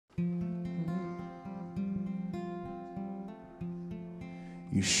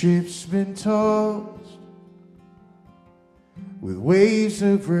Your ship's been tossed with waves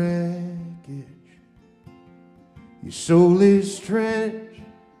of wreckage. Your soul is drenched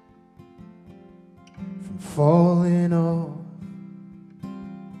from falling off.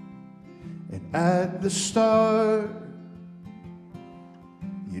 And at the start,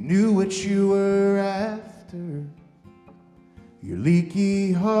 you knew what you were after. Your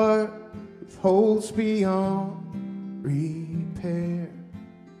leaky heart with holes beyond repair.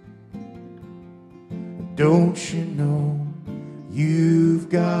 Don't you know you've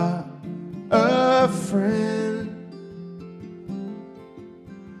got a friend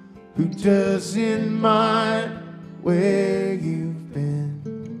who doesn't mind where you've been?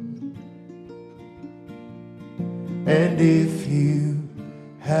 And if you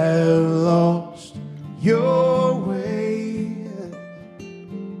have lost your way,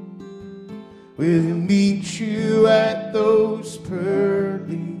 we'll meet you at those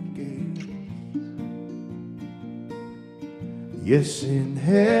pearly gates. Yes, in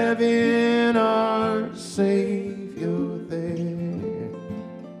heaven our Savior there.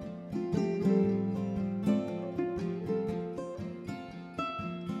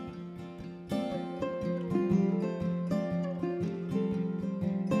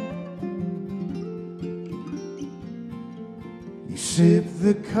 You sip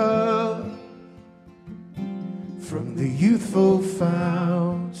the cup from the youthful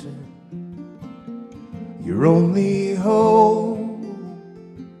fountain. Your only hope,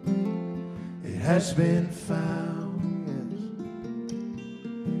 it has been found,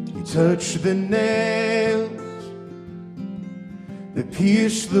 yes. You touch the nails that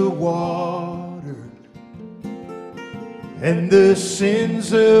pierce the water, and the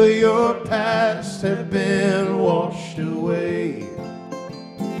sins of your past have been washed away.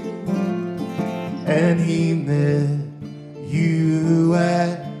 And he met you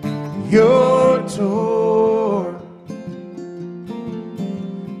at your door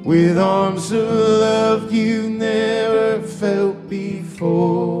with arms of love you never felt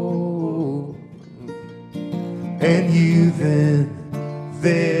before. And you then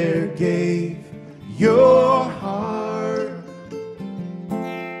there gave your heart,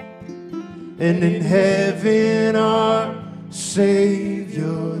 and in heaven our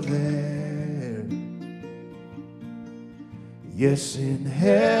Savior there. Yes, in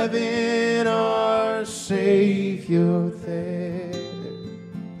heaven our Savior there.